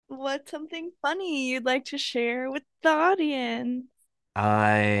What's something funny you'd like to share with the audience?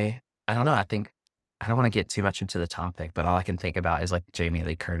 I don't know. I don't want to get too much into the topic, but all I can think about is like Jamie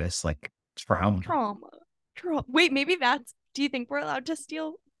Lee Curtis, like trauma. Trauma. Wait, maybe that's. Do you think we're allowed to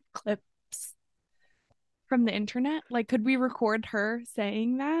steal clips from the internet? Like, could we record her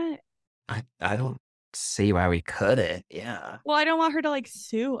saying that? I don't see why we couldn't. Yeah. Well, I don't want her to like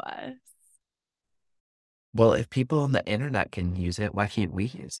sue us. Well, if people on the internet can use it, why can't we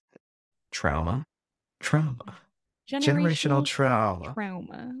use it? Trauma, trauma, generational Generational trauma,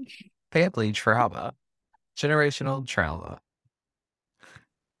 trauma. family trauma, generational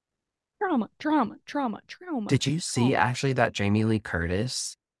trauma. Trauma, Did you see trauma. actually that Jamie Lee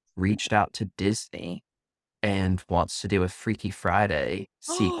Curtis reached out to Disney and wants to do a Freaky Friday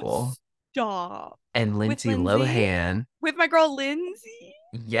Oh, sequel? stop. And With Lindsay Lindsay? Lohan, With my girl Lindsay?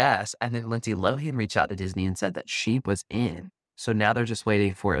 yes. And then Lindsay Lohan reached out to Disney and said that she was in. So now they're just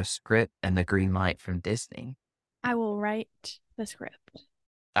waiting for a script and the green light from Disney. I will write the script.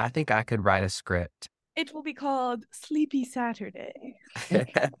 I think I could write a script. It will be called Sleepy Saturday.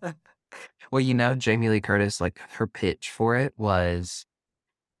 Well, Jamie Lee Curtis, like her pitch for it was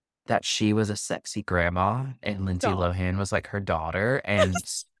that she was a sexy grandma and Lindsay Stop. Lohan was like her daughter. And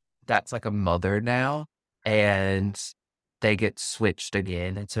that's like a mother now. And they get switched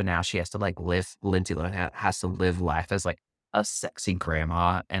again. And so now she has to like Lindsay Lohan has to live life as like a sexy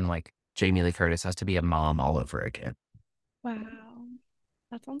grandma. And like Jamie Lee Curtis has to be a mom all over again. Wow.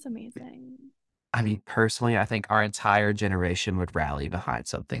 That sounds amazing. I mean, personally, I think our entire generation would rally behind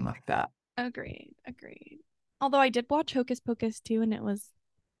something like that. Agreed. Agreed. Although I did watch Hocus Pocus too, and it was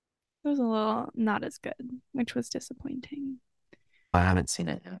a little not as good, which was disappointing. I haven't seen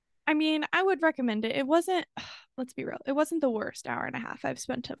it yet. I mean, I would recommend it. It wasn't, let's be real, it wasn't the worst hour and a half I've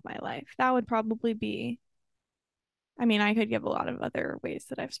spent of my life. That would probably be, I mean, I could give a lot of other ways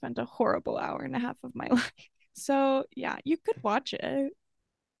that I've spent a horrible hour and a half of my life. So, yeah, you could watch it.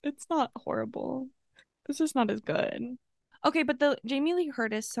 It's not horrible. It's just not as good. Okay, but the Jamie Lee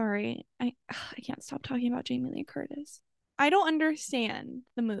Curtis, sorry. I can't stop talking about Jamie Lee Curtis. I don't understand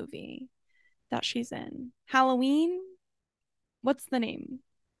the movie that she's in. Halloween? What's the name?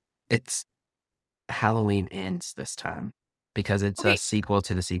 It's Halloween Ends this time because it's a Okay, sequel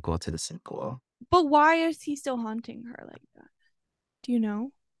to the sequel to the sequel. but why is he still haunting her like that? Do you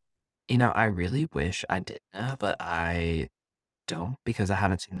know? I really wish I did know, but I don't because I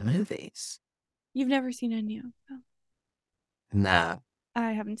haven't seen the movies. You've never seen any of them. Nah.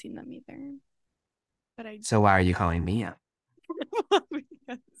 I haven't seen them either. But I So why are you calling me out?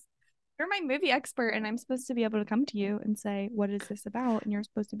 because you're my movie expert and I'm supposed to be able to come to you and say, what is this about? And you're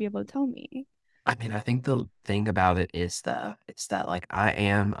supposed to be able to tell me. I mean, I think the thing about it is that it's that like I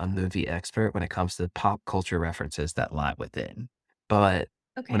am a movie expert when it comes to pop culture references that lie within. But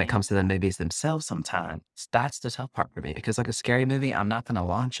when it Okay. comes to the movies themselves, sometimes that's the tough part for me because like a scary movie, I'm not gonna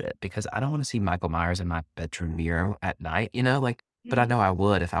launch it because I don't want to see Michael Myers in my bedroom mirror at night, like, but I Mm. know I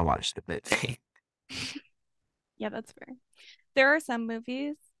would if I watched the movie. Yeah, that's fair. There are some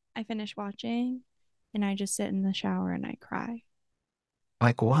movies I finish watching and I just sit in the shower and I cry.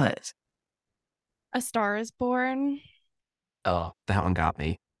 Like what? A Star is Born. Oh, that one got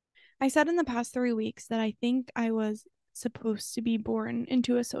me. I said in the past 3 weeks that I think I was supposed to be born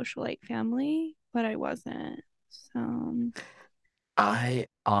into a socialite family, but I wasn't. So, I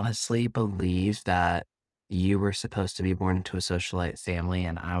honestly believe that you were supposed to be born into a socialite family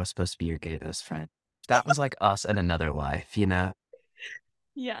and I was supposed to be your gay best friend. That was like us in another life. yeah.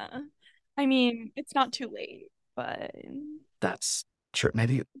 I mean, it's not too late, but That's true.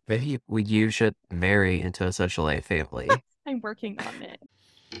 You should marry into a socialite family. I'm working on it.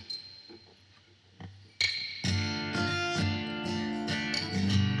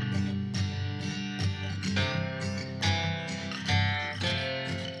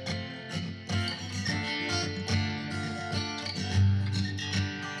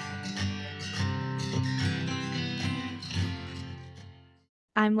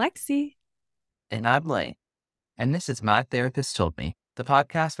 I'm Lexi. And I'm Lane. And this is My Therapist Told Me, the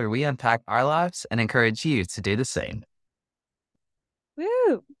podcast where we unpack our lives and encourage you to do the same.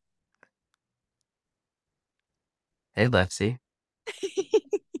 Woo! Hey, Lexi.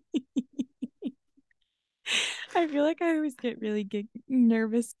 I feel like I always get really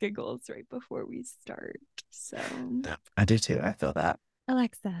nervous giggles right before we start. So, Yep, I do too. I feel that.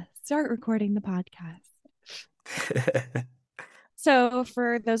 Alexa, start recording the podcast. So,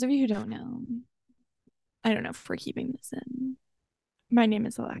 for those of you who don't know, I don't know if we're keeping this in. My name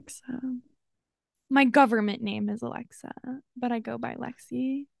is Alexa. My government name is Alexa, but I go by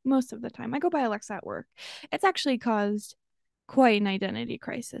Lexi most of the time. I go by Alexa at work. It's actually caused quite an identity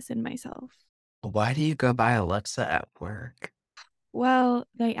crisis in myself. Why do you go by Alexa at work? Well,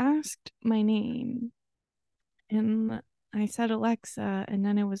 they asked my name and I said Alexa, and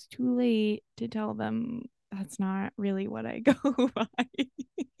then it was too late to tell them that's not really what I go by.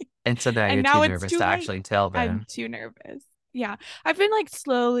 And so now And you're too now it's nervous too to late. actually tell I'm them. too nervous. Yeah. I've been like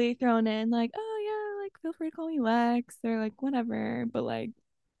slowly thrown in, like, oh, yeah, like, feel free to call me Lex. They're like, whatever. But like,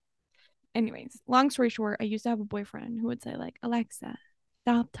 anyways, long story short, I used to have a boyfriend who would say, like, Alexa,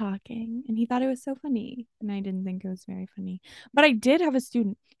 stop talking. And he thought it was so funny. And I didn't think it was very funny. But I did have a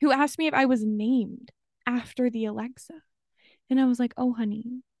student who asked me if I was named after the Alexa. And I was like, oh,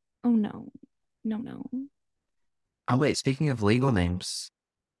 honey, oh, no, no, no. Oh, wait, speaking of legal names,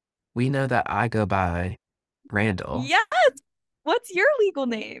 we know that I go by Randall, Yes. What's your legal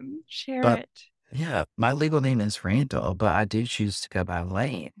name? Share but it. yeah, my legal name is Randall, but I do choose to go by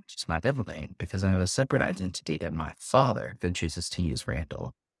Lane, which is my middle name, because I have a separate identity than my father who chooses to use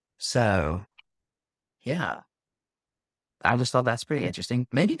Randall. So, yeah, I just thought that's pretty interesting.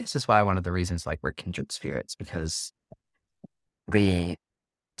 Maybe this is why one of the reasons like we're kindred spirits, because we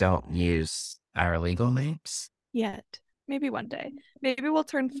don't use our legal names. Yet. Maybe one day. Maybe we'll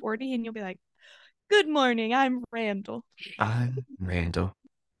turn 40 and you'll be like, good morning, I'm Randall. I'm Randall.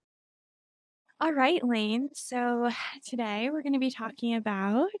 All right, Lane. So today we're going to be talking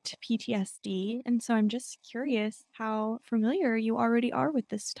about PTSD. And so I'm just curious how familiar you already are with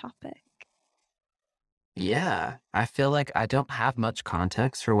this topic. Yeah, I feel like I don't have much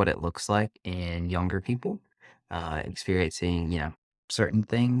context for what it looks like in younger people experiencing, certain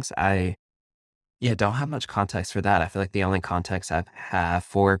things. I Yeah, don't have much context for that. I feel like the only context I have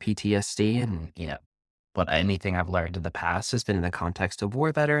for PTSD and, what anything I've learned in the past has been in the context of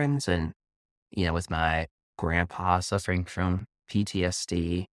war veterans and, with my grandpa suffering from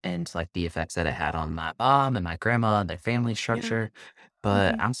PTSD and like the effects that it had on my mom and my grandma and their family Yeah. structure.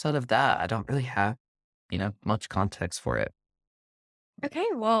 But Mhm. outside of that, I don't really have, much context for it. Okay,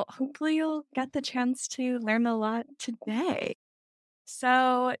 well, hopefully you'll get the chance to learn a lot today.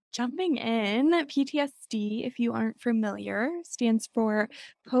 So, jumping in, PTSD, if you aren't familiar, stands for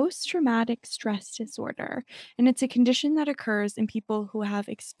post traumatic stress disorder. And it's a condition that occurs in people who have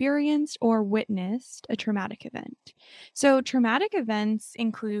experienced or witnessed a traumatic event. So, traumatic events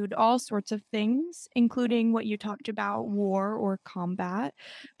include all sorts of things, including what you talked about war or combat.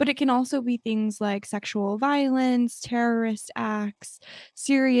 But it can also be things like sexual violence, terrorist acts,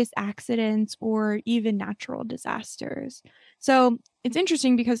 serious accidents, or even natural disasters. So, it's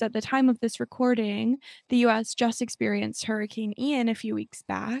interesting because at the time of this recording, the US just experienced Hurricane Ian a few weeks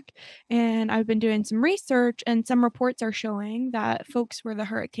back. And I've been doing some research, and some reports are showing that folks where the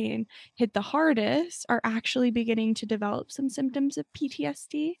hurricane hit the hardest are actually beginning to develop some symptoms of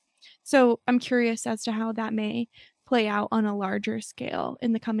PTSD. So I'm curious as to how that may play out on a larger scale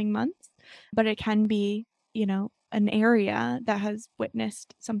in the coming months. But it can be, an area that has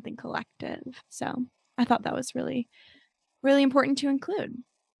witnessed something collective. So I thought that was really really important to include.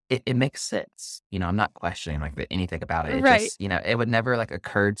 It makes sense. I'm not questioning like anything about it. It Right. just, it would never like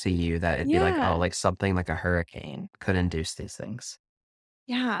occur to you that it'd be like, oh, Yeah. like something like a hurricane could induce these things.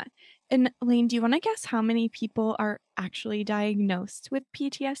 Yeah. And Lane, do you want to guess how many people are actually diagnosed with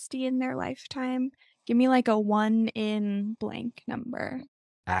PTSD in their lifetime? Give me like a one in blank number.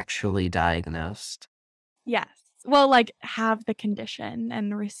 Actually diagnosed. Yes. Well, like have the condition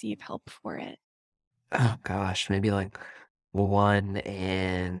and receive help for it. Oh gosh, maybe like 1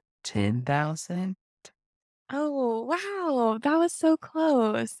 in 10,000. Oh, wow. That was so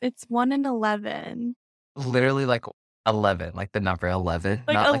close. It's 1 in 11. Literally like 11, like the number 11,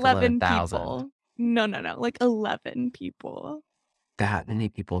 Like not like 11 11,000. people. No, no, no. Like 11 people. That many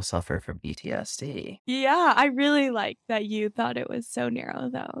people suffer from PTSD. Yeah, I really like that you thought it was so narrow,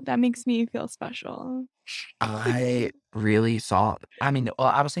 though. That makes me feel special. I really thought, I mean, well,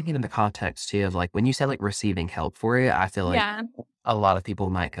 I was thinking in the context too of like when you said like receiving help for it, I feel like Yeah, a lot of people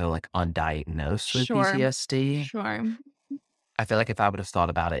might go like undiagnosed with sure. PTSD. Sure. I feel like if I would have thought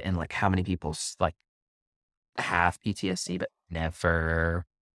about it and like how many people like have PTSD but never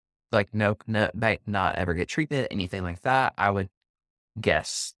like no might not ever get treatment, anything like that, I would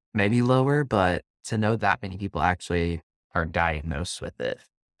guess maybe lower, but to know that many people actually are diagnosed with it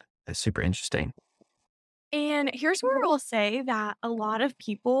is super interesting. And here's where I'll say that a lot of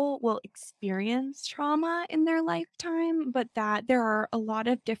people will experience trauma in their lifetime, but that there are a lot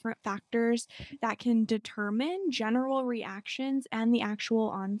of different factors that can determine general reactions and the actual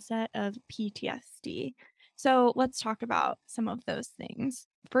onset of PTSD. So let's talk about some of those things.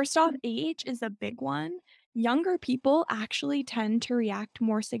 First off, age is a big one. Younger people actually tend to react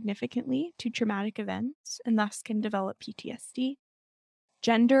more significantly to traumatic events and thus can develop PTSD.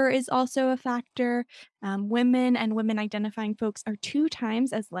 Gender is also a factor. Women and women identifying folks are 2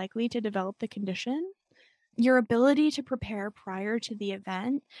 times as likely to develop the condition. Your ability to prepare prior to the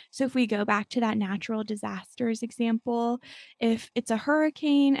event. So, if we go back to that natural disasters example, if it's a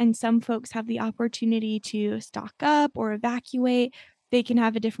hurricane and some folks have the opportunity to stock up or evacuate, they can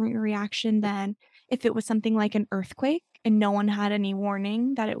have a different reaction than if it was something like an earthquake and no one had any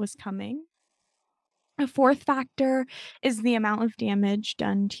warning that it was coming. A fourth factor is the amount of damage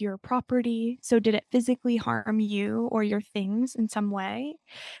done to your property. So, did it physically harm you or your things in some way?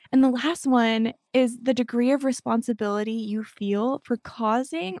 And the last one is the degree of responsibility you feel for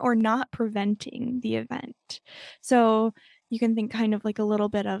causing or not preventing the event. So, you can think kind of like a little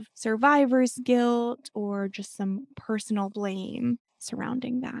bit of survivor's guilt or just some personal blame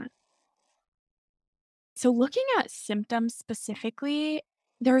surrounding that. So, looking at symptoms specifically,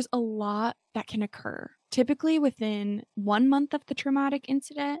 there's a lot that can occur, typically within 1 month of the traumatic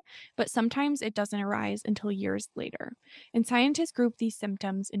incident, but sometimes it doesn't arise until years later. And scientists group these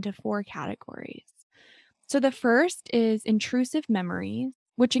symptoms into 4 categories. So, the first is intrusive memories,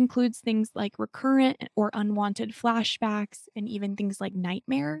 which includes things like recurrent or unwanted flashbacks and even things like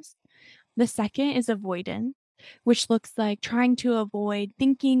nightmares. The second is avoidance, which looks like trying to avoid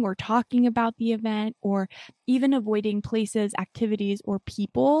thinking or talking about the event, or even avoiding places, activities, or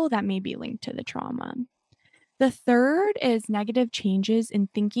people that may be linked to the trauma. The third is negative changes in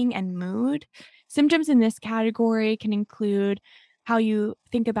thinking and mood. Symptoms in this category can include how you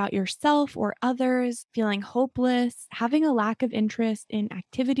think about yourself or others, feeling hopeless, having a lack of interest in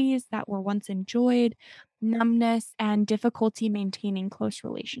activities that were once enjoyed, numbness, and difficulty maintaining close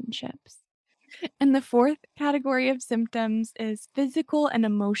relationships. And the fourth category of symptoms is physical and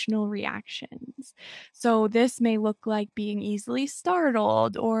emotional reactions. So, this may look like being easily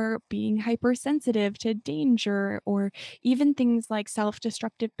startled or being hypersensitive to danger, or even things like self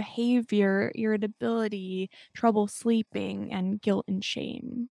destructive behavior, irritability, trouble sleeping, and guilt and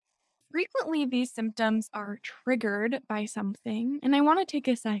shame. Frequently, these symptoms are triggered by something. And I want to take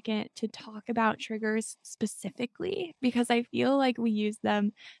a second to talk about triggers specifically because I feel like we use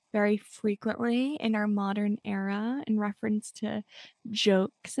them very frequently in our modern era in reference to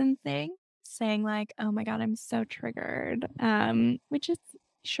jokes and things, saying, like, oh my God, I'm so triggered, which is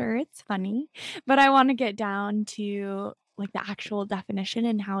sure it's funny. But I want to get down to like the actual definition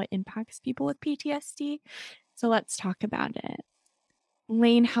and how it impacts people with PTSD. So let's talk about it.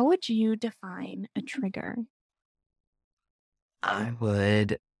 Lane, how would you define a trigger? I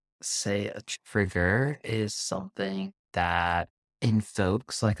would say a trigger is something that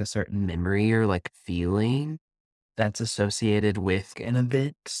invokes like a certain memory or like feeling that's associated with an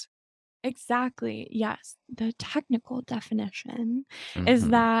event. Exactly. Yes. The technical definition is Hmm.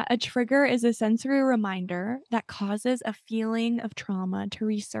 that a trigger is a sensory reminder that causes a feeling of trauma to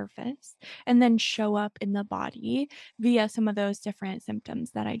resurface and then show up in the body via some of those different symptoms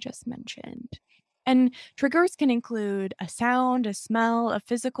that I just mentioned. And triggers can include a sound, a smell, a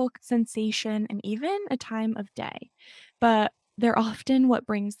physical sensation, and even a time of day. But they're often what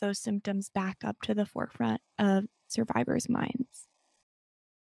brings those symptoms back up to the forefront of survivors' minds.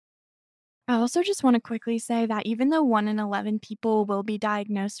 I also just want to quickly say that even though 1 in 11 people will be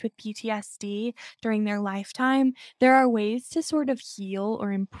diagnosed with PTSD during their lifetime, there are ways to sort of heal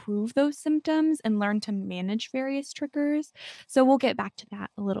or improve those symptoms and learn to manage various triggers. So we'll get back to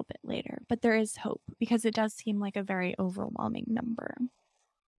that a little bit later. But there is hope because it does seem like a very overwhelming number.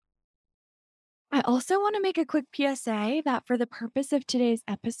 I also want to make a quick PSA that for the purpose of today's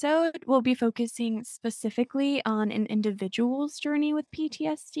episode, we'll be focusing specifically on an individual's journey with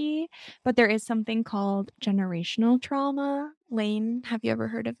PTSD, but there is something called generational trauma. Lane, have you ever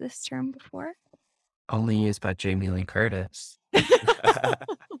heard of this term before? Only used by Jamie Lee Curtis. No,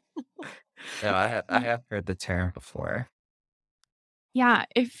 I have heard the term before. Yeah,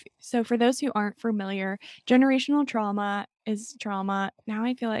 if so for those who aren't familiar, generational trauma is trauma. Now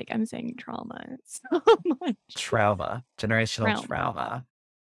I feel like I'm saying trauma so much. Trauma, generational Trauma. trauma.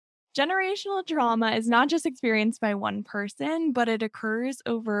 Generational trauma is not just experienced by one person, but it occurs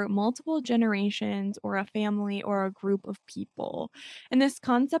over multiple generations or a family or a group of people. And this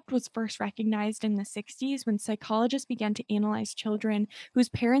concept was first recognized in the 60s when psychologists began to analyze children whose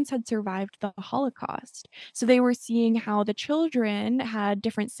parents had survived the Holocaust. So they were seeing how the children had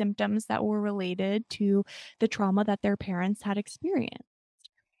different symptoms that were related to the trauma that their parents had experienced.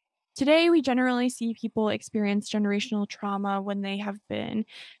 Today, we generally see people experience generational trauma when they have been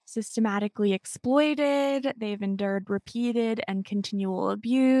systematically exploited, they've endured repeated and continual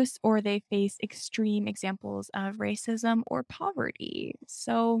abuse, or they face extreme examples of racism or poverty.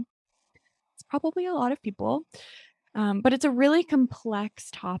 So it's probably a lot of people. But it's a really complex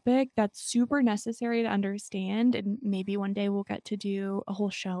topic that's super necessary to understand. And maybe one day we'll get to do a whole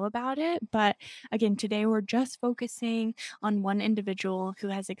show about it. But again, today we're just focusing on one individual who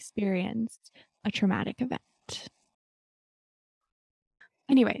has experienced a traumatic event.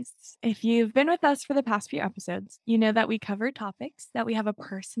 Anyways, if you've been with us for the past few episodes, you know that we cover topics that we have a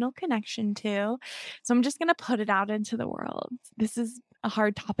personal connection to. So I'm just going to put it out into the world. This is a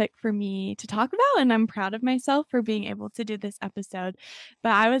hard topic for me to talk about, and I'm proud of myself for being able to do this episode.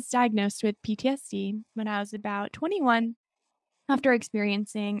 But I was diagnosed with PTSD when I was about 21 after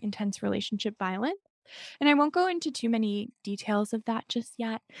experiencing intense relationship violence. And I won't go into too many details of that just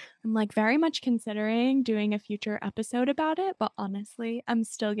yet. I'm like very much considering doing a future episode about it, but honestly, I'm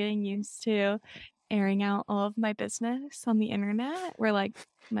still getting used to airing out all of my business on the internet where like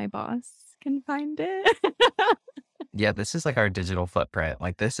my boss can find it. Yeah, this is like our digital footprint.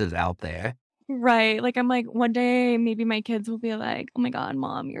 Like this is out there. Right. Like I'm like one day maybe my kids will be like, "Oh my god,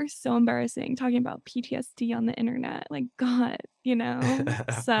 mom, you're so embarrassing talking about PTSD on the internet." Like god, you know?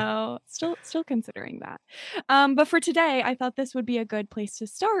 So, still considering that. But for today, I thought this would be a good place to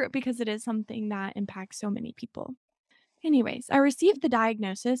start because it is something that impacts so many people. Anyways, I received the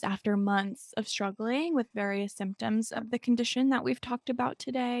diagnosis after months of struggling with various symptoms of the condition that we've talked about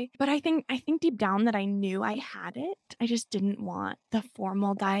today. But I think deep down that I knew I had it. I just didn't want the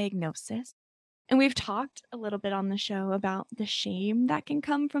formal diagnosis. And we've talked a little bit on the show about the shame that can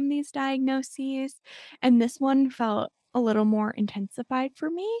come from these diagnoses. And this one felt a little more intensified for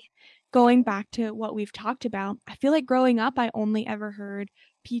me. Going back to what we've talked about, I feel like growing up, I only ever heard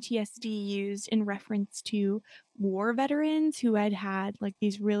PTSD used in reference to war veterans who had had like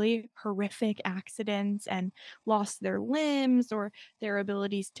these really horrific accidents and lost their limbs or their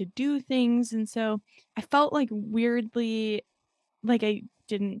abilities to do things. And so I felt like weirdly like I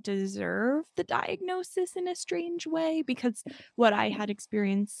didn't deserve the diagnosis in a strange way because what I had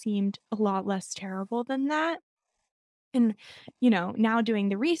experienced seemed a lot less terrible than that. And, now doing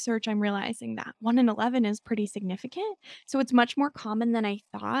the research, I'm realizing that 1 in 11 is pretty significant. So it's much more common than I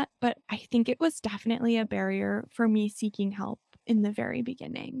thought. But I think it was definitely a barrier for me seeking help in the very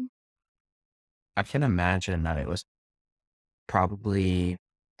beginning. I can imagine that it was probably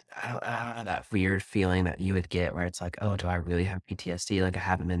I don't know, that weird feeling that you would get where it's like, "Oh, do I really have PTSD? Like, I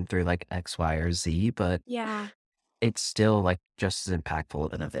haven't been through, like, X, Y, or Z," but Yeah. it's still, like, just as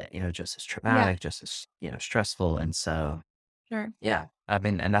impactful an event, just as Yeah. traumatic, just as, stressful, and so, Sure. yeah. I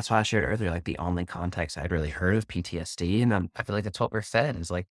mean, and that's why I shared earlier, like, the only context I'd really heard of PTSD, and, I feel like that's what we're fed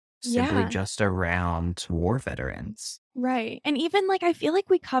is, like, simply Yeah. just around war veterans. Right. And even like I feel like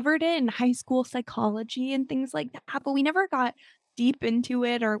we covered it in high school psychology and things like that, but we never got deep into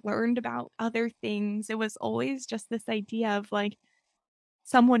it or learned about other things. It was always just this idea of like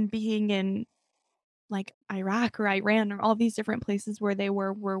someone being in like Iraq or Iran or all these different places where they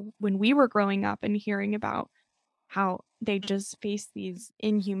were when we were growing up and hearing about how they just faced these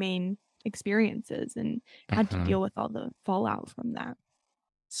inhumane experiences and had to Mhm. deal with all the fallout from that.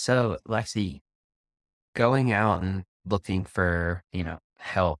 So, Lexi, going out and looking for,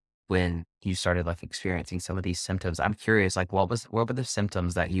 help when you started like experiencing some of these symptoms. I'm curious, like what were the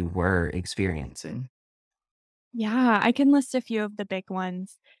symptoms that you were experiencing? Yeah, I can list a few of the big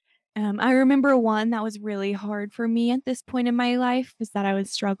ones. I remember one that was really hard for me at this point in my life was that I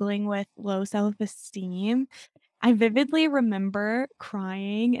was struggling with low self-esteem. I vividly remember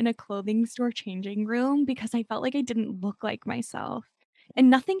crying in a clothing store changing room because I felt like I didn't look like myself. And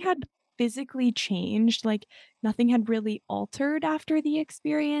nothing had physically changed, like nothing had really altered after the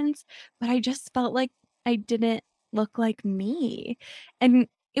experience, but I just felt like I didn't look like me. And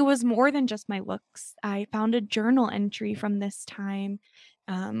it was more than just my looks. I found a journal entry from this time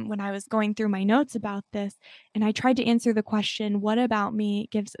when I was going through my notes about this, and I tried to answer the question, what about me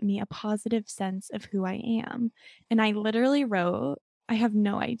gives me a positive sense of who I am? And I literally wrote, I have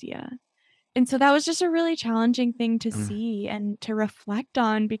no idea. And so that was just a really challenging thing to Mm, see and to reflect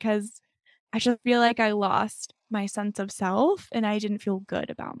on because I just feel like I lost my sense of self and I didn't feel good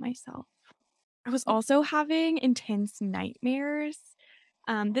about myself. I was also having intense nightmares.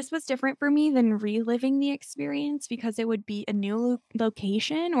 This was different for me than reliving the experience because it would be a new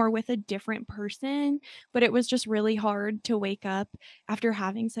location or with a different person, but it was just really hard to wake up after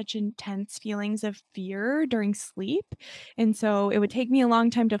having such intense feelings of fear during sleep. And so it would take me a long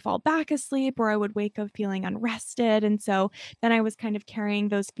time to fall back asleep, or I would wake up feeling unrested. And so then I was kind of carrying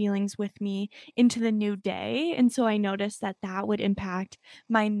those feelings with me into the new day. And so I noticed that that would impact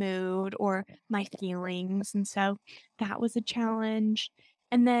my mood or my feelings. And so that was a challenge.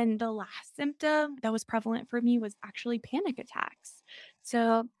 And then the last symptom that was prevalent for me was actually panic attacks.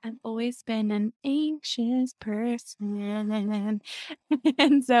 So I've always been an anxious person.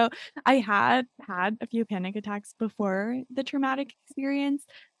 And so I had a few panic attacks before the traumatic experience,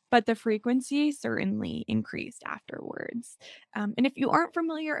 but the frequency certainly increased afterwards. And if you aren't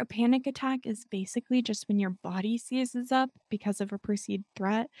familiar, a panic attack is basically just when your body seizes up because of a perceived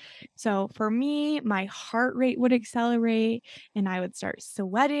threat. So for me, my heart rate would accelerate and I would start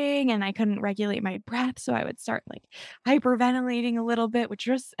sweating and I couldn't regulate my breath. So I would start like hyperventilating a little bit, which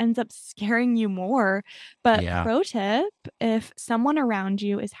just ends up scaring you more. But Yeah. pro tip, if someone around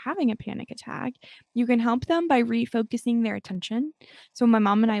you is having a panic attack, you can help them by refocusing their attention. So my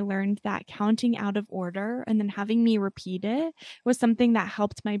mom and I learned that counting out of order and then having me repeat it was something that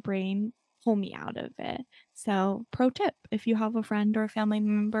helped my brain pull me out of it. So, pro tip, if you have a friend or a family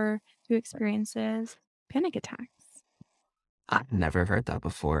member who experiences panic attacks. I've never heard that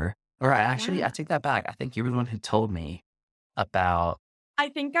before. Or I Yeah. take that back. I think you were the one who told me about, I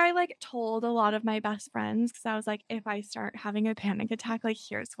think I, like, told a lot of my best friends because I was like, "If I start having a panic attack, like,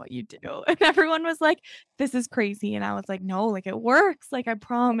 here's what you do." And everyone was like, "This is crazy." And I was like, "No, like, it works. Like, I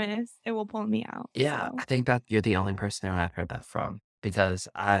promise it will pull me out." yeah, So I think that you're the only person who I've heard that from because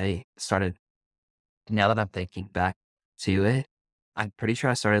I started, now that I'm thinking back to it, I'm pretty sure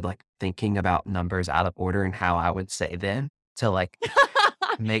I started like thinking about numbers out of order and how I would say them to like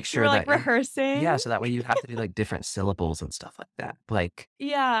make you were, sure like, that, rehearsing? yeah, so that way you'd have to do like different syllables and stuff like that. Like,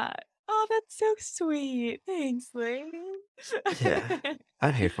 Yeah. Oh, that's so sweet. Thanks, Layne. yeah,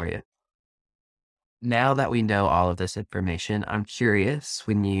 I'm here for you. Now that we know all of this information, I'm curious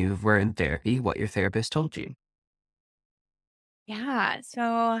when you were in therapy, what your therapist told you. Yeah,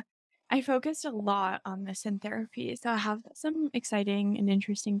 so I focused a lot on this in therapy, so I have some exciting and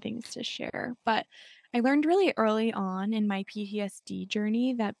interesting things to share. But I learned really early on in my PTSD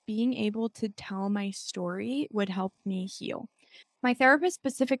journey that being able to tell my story would help me heal. My therapist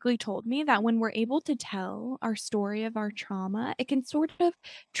specifically told me that when we're able to tell our story of our trauma, it can sort of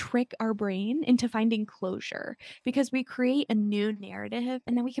trick our brain into finding closure because we create a new narrative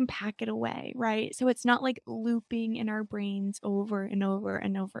and then we can pack it away, right? So it's not like looping in our brains over and over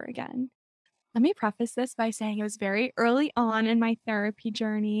and over again. Let me preface this by saying it was very early on in my therapy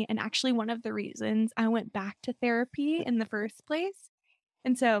journey and actually one of the reasons I went back to therapy in the first place.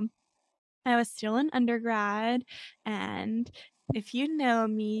 And so I was still in undergrad, and if you know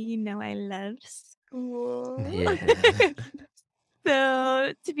me, you know I love school. Yeah.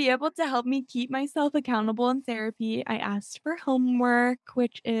 So, to be able to help me keep myself accountable in therapy, I asked for homework,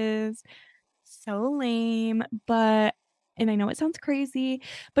 which is so lame, but and I know it sounds crazy,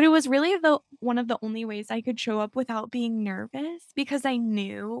 but it was really the one of the only ways I could show up without being nervous because I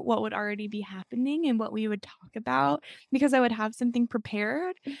knew what would already be happening and what we would talk about because I would have something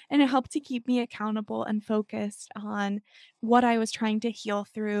prepared, and it helped to keep me accountable and focused on what I was trying to heal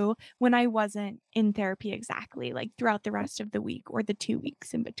through when I wasn't in therapy exactly, like, throughout the rest of the week or the 2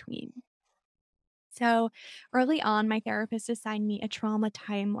 weeks in between. So early on, my therapist assigned me a trauma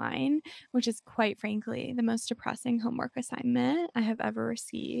timeline, which is quite frankly the most depressing homework assignment I have ever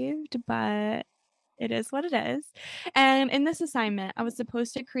received, but it is what it is. And in this assignment, I was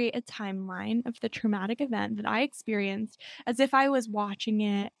supposed to create a timeline of the traumatic event that I experienced as if I was watching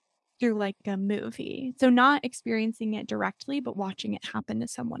it through like a movie. So not experiencing it directly, but watching it happen to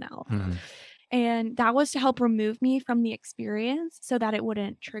someone else. Mhm. And that was to help remove me from the experience so that it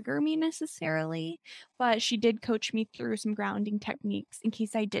wouldn't trigger me necessarily. But she did coach me through some grounding techniques in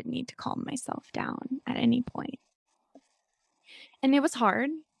case I did need to calm myself down at any point. And it was hard.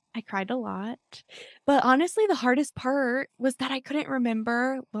 I cried a lot. But honestly, the hardest part was that I couldn't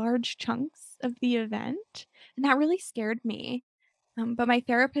remember large chunks of the event. And that really scared me. But my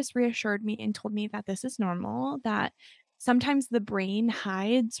therapist reassured me and told me that this is normal, that sometimes the brain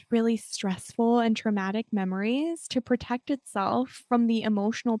hides really stressful and traumatic memories to protect itself from the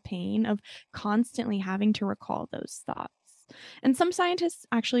emotional pain of constantly having to recall those thoughts. And some scientists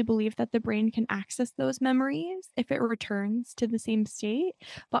actually believe that the brain can access those memories if it returns to the same state.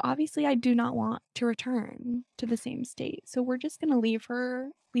 But obviously, I do not want to return to the same state. So we're just going to leave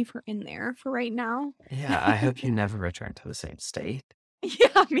her in there for right now. Yeah, I hope you never return to the same state.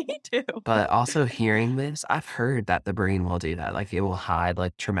 Yeah, me too. But also hearing this, I've heard that the brain will do that. Like it will hide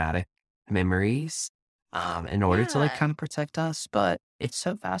like traumatic memories in order to like Yeah. kind of protect us. But it's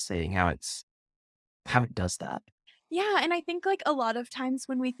so fascinating how it does that. Yeah, and I think, like, a lot of times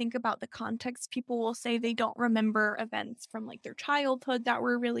when we think about the context, people will say they don't remember events from, like, their childhood that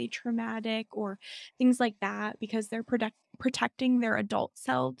were really traumatic or things like that because they're protecting their adult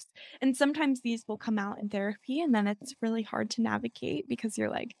selves, and sometimes these will come out in therapy, and then it's really hard to navigate because you're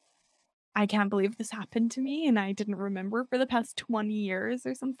like, "I can't believe this happened to me, and I didn't remember for the past 20 years,"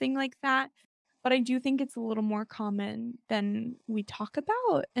 or something like that, but I do think it's a little more common than we talk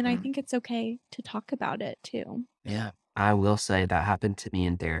about, and I Mm, think it's okay to talk about it too. yeah. I will say that happened to me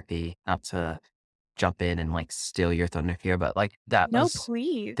in therapy, not to jump in and like steal your thunder here, but like that No, was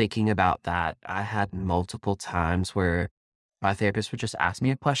please. thinking about that. I had multiple times where my therapist would just ask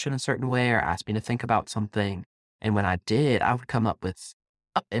me a question a certain way or ask me to think about something. And when I did, I would come up with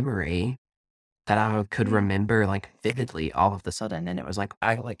a memory that I could Yeah. remember, like, vividly all of the sudden, and it was like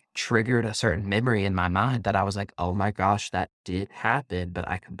I, like, triggered a certain memory in my mind that I was like, "Oh my gosh, that did happen," but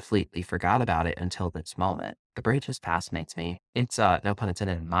I completely forgot about it until this moment. The brain just fascinates me. It's, no pun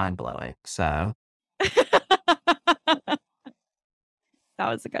intended, mind-blowing, so That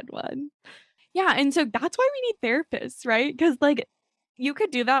was a good one. Yeah, and so that's why we need therapists, right? Because like, you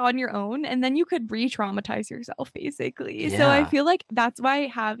could do that on your own, and then you could re-traumatize yourself, basically. So I yeah. feel like that's why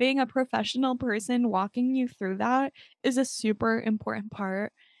having a professional person walking you through that is a super important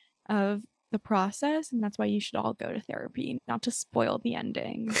part of the process, and that's why you should all go to therapy. Not to spoil the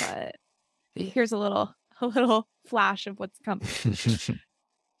ending, but Yeah. here's a little flash of what's coming.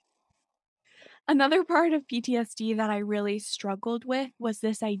 Another part of PTSD that I really struggled with was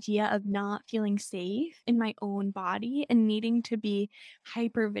this idea of not feeling safe in my own body and needing to be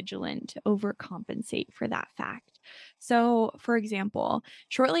hyper vigilant to overcompensate for that fact. So, for example,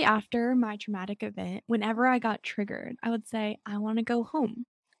 shortly after my traumatic event, whenever I got triggered, I would say, I want to go home.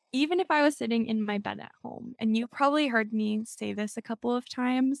 Even if I was sitting in my bed at home. And you probably heard me say this a couple of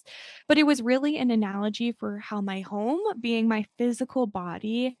times, but it was really an analogy for how my home, being my physical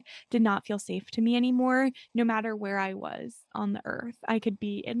body, did not feel safe to me anymore, no matter where I was on the earth. I could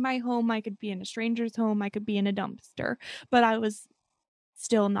be in my home, I could be in a stranger's home, I could be in a dumpster, but I was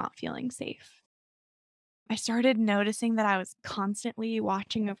still not feeling safe. I started noticing that I was constantly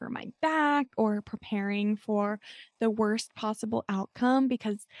watching over my back or preparing for the worst possible outcome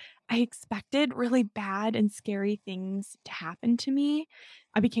because I expected really bad and scary things to happen to me.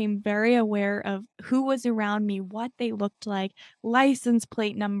 I became very aware of who was around me, what they looked like, license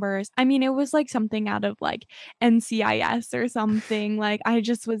plate numbers. I mean, it was like something out of like NCIS or something. Like, I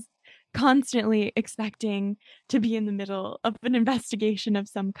just was constantly expecting to be in the middle of an investigation of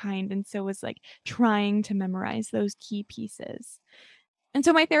some kind. And so was like, trying to memorize those key pieces. And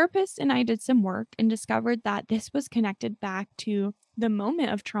so my therapist and I did some work and discovered that this was connected back to the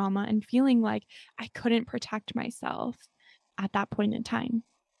moment of trauma and feeling like I couldn't protect myself at that point in time.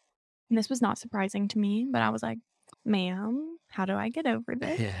 And this was not surprising to me, but I was like, ma'am, how do I get over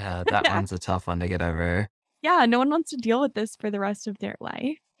this? Yeah, that one's a tough one to get over. Yeah, no one wants to deal with this for the rest of their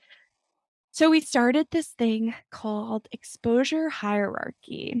life. So we started this thing called exposure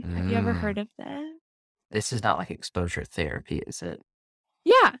hierarchy. Have you ever Mm. heard of this? This is not like exposure therapy, is it?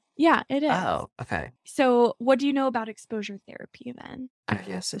 Yeah, yeah, it is. Oh, okay. So, what do you know about exposure therapy then? I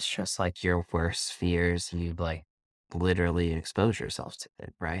guess it's just like your worst fears, you like literally expose yourself to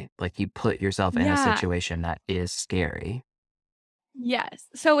it, right? Like you put yourself in a Yeah, situation that is scary. yes.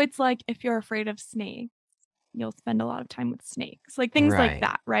 So it's like if you're afraid of snakes, you'll spend a lot of time with snakes, like things like Right.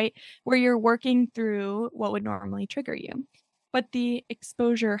 that, right? Where you're working through what would normally trigger you. But the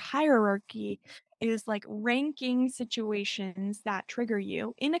exposure hierarchy is like ranking situations that trigger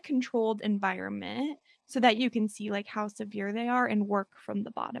you in a controlled environment so that you can see like how severe they are and work from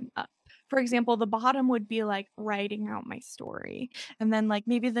the bottom up. For example, the bottom would be like writing out my story. And then like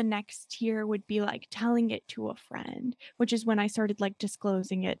maybe the next tier would be like telling it to a friend, which is when I started like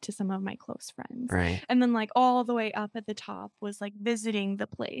disclosing it to some of my close friends. Right. And then like all the way up at the top was like visiting the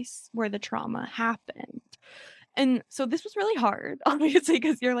place where the trauma happened. And so this was really hard, obviously,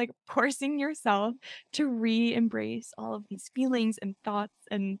 because you're like forcing yourself to re embrace all of these feelings and thoughts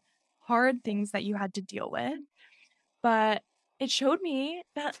and hard things that you had to deal with. But it showed me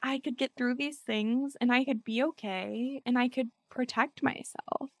that I could get through these things and I could be okay and I could protect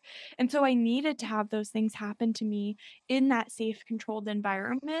myself. And so I needed to have those things happen to me in that safe, controlled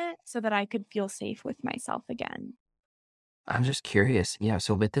environment so that I could feel safe with myself again. I'm just curious. Yeah.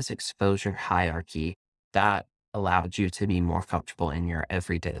 So with this exposure hierarchy, that allowed you to be more comfortable in your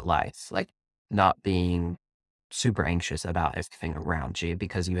everyday life, like not being super anxious about everything around you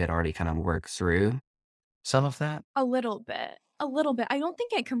because you had already kind of worked through some of that? A little bit. A little bit. I don't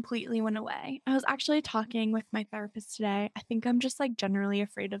think it completely went away. I was actually talking with my therapist today. I think I'm just like generally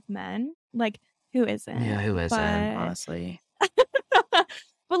afraid of men. Like, who isn't? Yeah, who isn't, But honestly?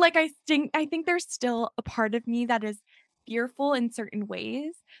 but like I think there's still a part of me that is fearful in certain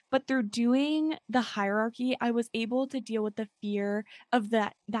ways, but through doing the hierarchy, I was able to deal with the fear of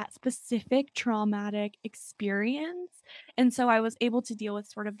that specific traumatic experience. And so I was able to deal with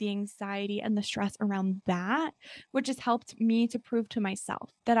sort of the anxiety and the stress around that, which has helped me to prove to myself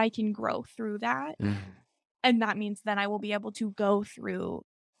that I can grow through that. Mhm. And that means then I will be able to go through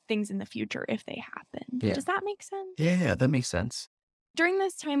things in the future if they happen. Yeah. Does that make sense? Yeah, that makes sense. During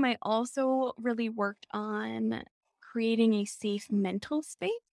this time, I also really worked on creating a safe mental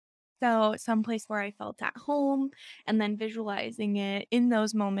space. So, someplace where I felt at home, and then visualizing it in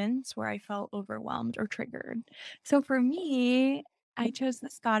those moments where I felt overwhelmed or triggered. So, for me, I chose the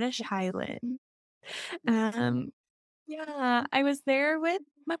Scottish Highlands. Um, yeah, I was there with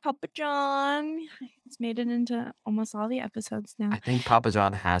my Papa John. He's made it into almost all the episodes now. I think Papa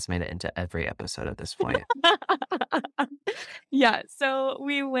John has made it into every episode at this point. Yeah, so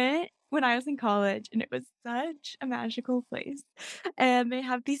we went when I was in college, and it was such a magical place. And they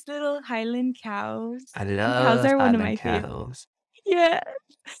have these little Highland cows, I and cows love are one of Highland my cows. yeah.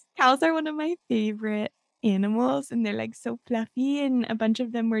 Cows are one of my favorite animals, and they're, like, so fluffy, and a bunch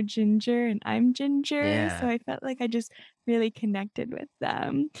of them were ginger, and I'm ginger, so Yeah. I felt like I just really connected with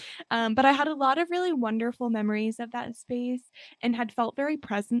them. But I had a lot of really wonderful memories of that space and had felt very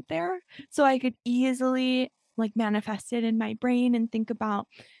present there, so I could easily, like, manifest it in my brain and think about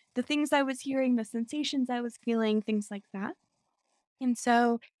the things I was hearing, the sensations I was feeling, things like that. And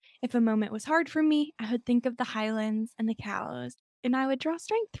so, if a moment was hard for me, I would think of the highlands and the cows, and I would draw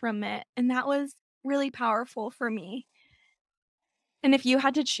strength from it. And that was really powerful for me. And if you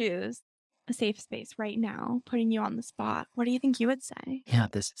had to choose a safe space right now, putting you on the spot, what do you think you would say? Yeah,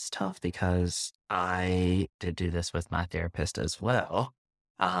 this is tough because I did do this with my therapist as well.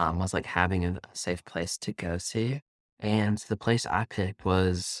 Was like having a safe place to go to. And the place I picked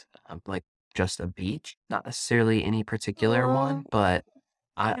was like just a beach, not necessarily any particular one, Oh, but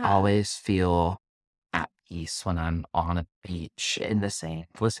I yeah. always feel at peace when I'm on a beach in the sand,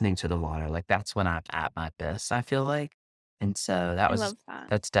 listening to the water. Like that's when I'm at my best, I feel like. And so I love that.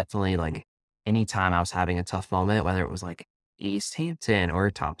 that's definitely like anytime I was having a tough moment, whether it was like East Hampton or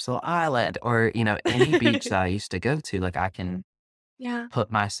Topsail Island or, any beach that I used to go to, like I can Yeah,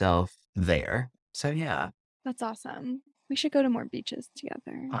 put myself there. So yeah, that's awesome. We should go to more beaches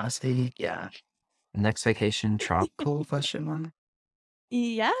together. honestly, yeah. Next vacation, tropical question mark?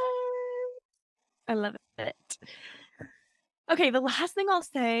 Yeah, I love it. Okay, the last thing I'll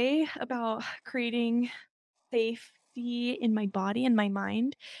say about creating safety in my body and my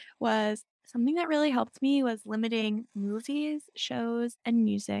mind was something that really helped me was limiting movies, shows, and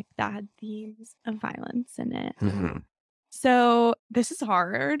music that had themes of violence in it. Mhm. So this is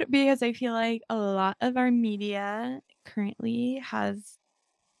hard because I feel like a lot of our media currently has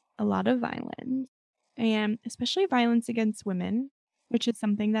a lot of violence, and especially violence against women, which is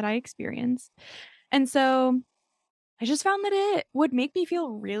something that I experienced. And so I just found that it would make me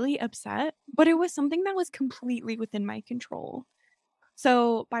feel really upset, but it was something that was completely within my control.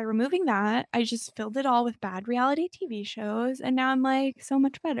 So by removing that, I just filled it all with bad reality TV shows, and now I'm like so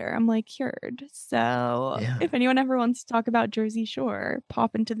much better. I'm like cured. So Yeah. if anyone ever wants to talk about Jersey Shore,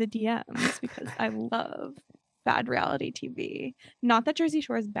 pop into the DMs because I love bad reality TV. Not that Jersey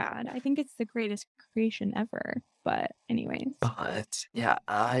Shore is bad. I think it's the greatest creation ever. But anyways. But yeah,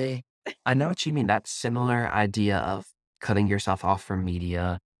 I know what you mean. That similar idea of cutting yourself off from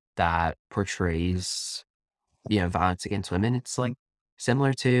media that portrays, violence against women. It's like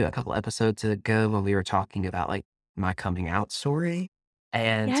similar to a couple episodes ago when we were talking about like my coming out story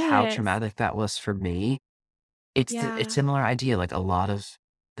and how Yes. traumatic that was for me. It's Yeah. similar idea. Like a lot of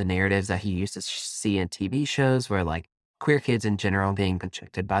the narratives that he used to see in TV shows were like queer kids in general being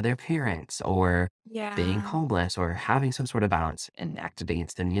rejected by their parents or being Yeah. homeless or having some sort of violence enacted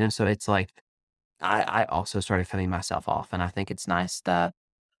against them. So it's like I also started cutting myself off, and I think it's nice that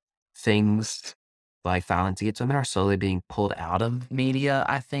things like violence against women are slowly being pulled out of media,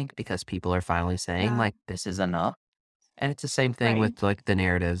 I think, because people are finally saying, Yeah. like, this is enough. And it's the same thing Right. with like the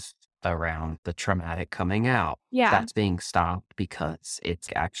narrative around the traumatic coming out. Yeah. That's being stopped because it's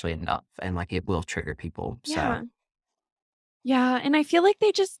actually enough and like it will trigger people. So, Yeah. Yeah, and I feel like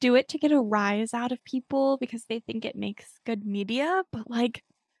they just do it to get a rise out of people because they think it makes good media, but, like,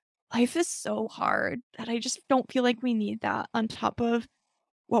 life is so hard that I just don't feel like we need that on top of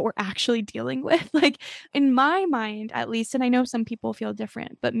what we're actually dealing with. Like in my mind, at least, and I know some people feel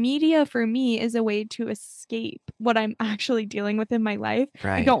different, but media for me is a way to escape what I'm actually dealing with in my life. I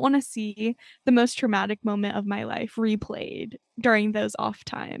Right. don't want to see the most traumatic moment of my life replayed during those off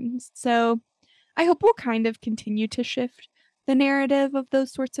times. So I hope we'll kind of continue to shift the narrative of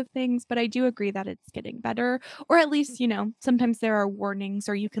those sorts of things, but I do agree that it's getting better, or at least, sometimes there are warnings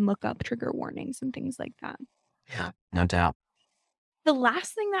or you can look up trigger warnings and things like that. Yeah, no doubt. The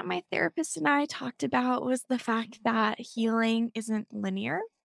last thing that my therapist and I talked about was the fact that healing isn't linear.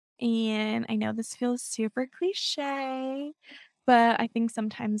 And I know this feels super cliche, but I think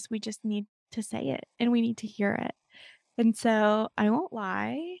sometimes we just need to say it and we need to hear it. And so I won't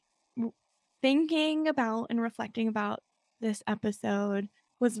lie, w- thinking about and reflecting about this episode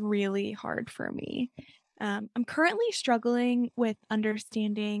was really hard for me. I'm currently struggling with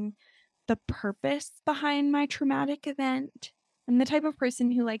understanding the purpose behind my traumatic event. I'm the type of person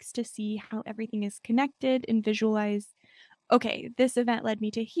who likes to see how everything is connected and visualize, okay, this event led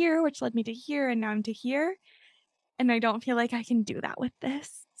me to here, which led me to here, and now I'm to here. And I don't feel like I can do that with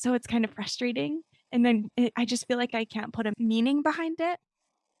this. So it's kind of frustrating. And then I just feel like I can't put a meaning behind it.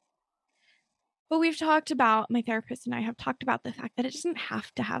 But my therapist and I have talked about the fact that it doesn't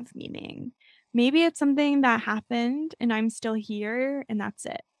have to have meaning. Maybe it's something that happened and I'm still here and that's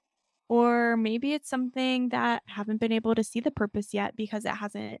it. Or maybe it's something that I haven't been able to see the purpose yet because it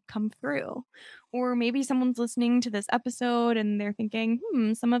hasn't come through. Or maybe someone's listening to this episode and they're thinking,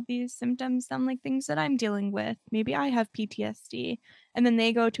 some of these symptoms sound like things that I'm dealing with. Maybe I have PTSD. And then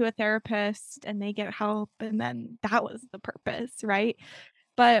they go to a therapist and they get help. And then that was the purpose, right?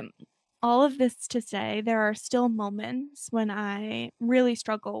 But all of this to say, there are still moments when I really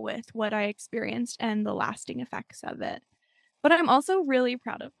struggle with what I experienced and the lasting effects of it. But I'm also really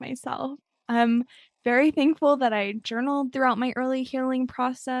proud of myself. I'm very thankful that I journaled throughout my early healing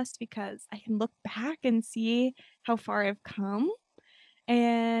process because I can look back and see how far I've come.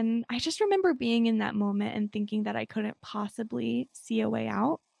 And I just remember being in that moment and thinking that I couldn't possibly see a way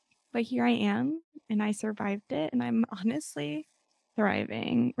out. But here I am, and I survived it, and I'm honestly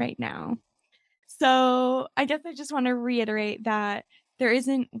thriving right now. So I guess I just want to reiterate that there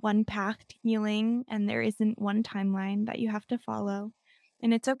isn't one path to healing and there isn't one timeline that you have to follow.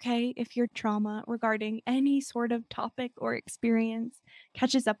 And it's okay if your trauma regarding any sort of topic or experience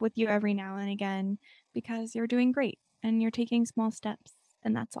catches up with you every now and again because you're doing great and you're taking small steps,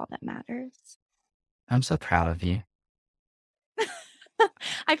 and that's all that matters. I'm so proud of you.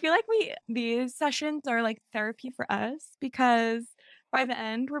 I feel like these sessions are like therapy for us because by the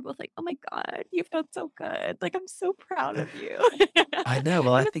end we're both like, "Oh my god, you've done so good. Like I'm so proud of you." I know.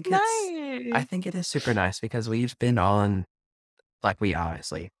 Well, And it's I nice. think it is super nice because we've been on, like, we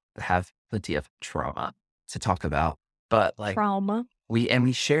obviously have plenty of trauma to talk about, but like Trauma.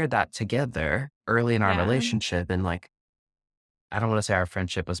 we shared that together early in our Yeah. relationship. And like, I don't want to say our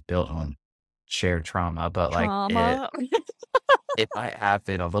friendship was built on shared trauma, but like Trauma. it might have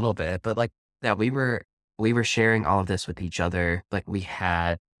been a little bit, but like, yeah, we were sharing all of this with each other. Like we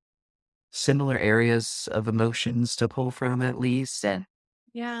had similar areas of emotions to pull from at least. And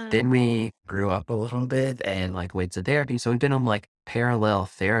Yeah. then we grew up a little bit and like went to therapy. So we've been on like parallel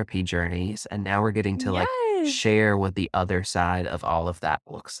therapy journeys. And now we're getting to like Yes. share what the other side of all of that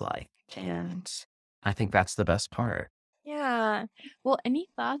looks like. And I think that's the best part. Yeah. Well, any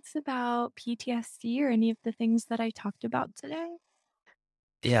thoughts about PTSD or any of the things that I talked about today?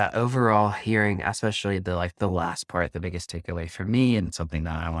 Yeah, overall hearing, especially the last part, the biggest takeaway for me and something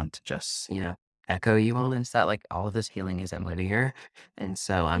that I want to just, echo you on is that like all of this healing isn't linear. And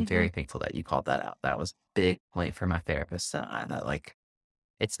so I'm Hmm. very thankful that you called that out. That was a big point for my therapist. That like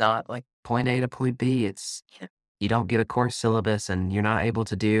it's not like point A to point B. It's you don't get a course syllabus and you're not able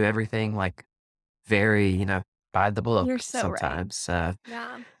to do everything like very, by the You're book so right. sometimes.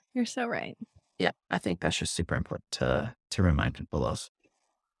 Yeah. You're so right. Yeah, I think that's just super important to remind people of.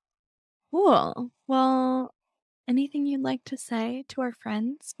 Cool. Well, anything you'd like to say to our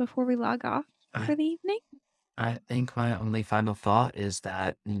friends before we log off I for the evening? I think my only final thought is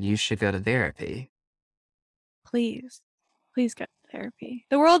that you should go to therapy. Please, please go to therapy.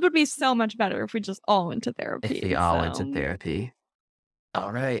 The world would be so much better if we just all went to If we therapy. all went to So, therapy.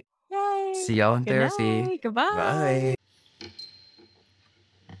 All right. yay. See y'all in Good therapy. night. Goodbye. Bye.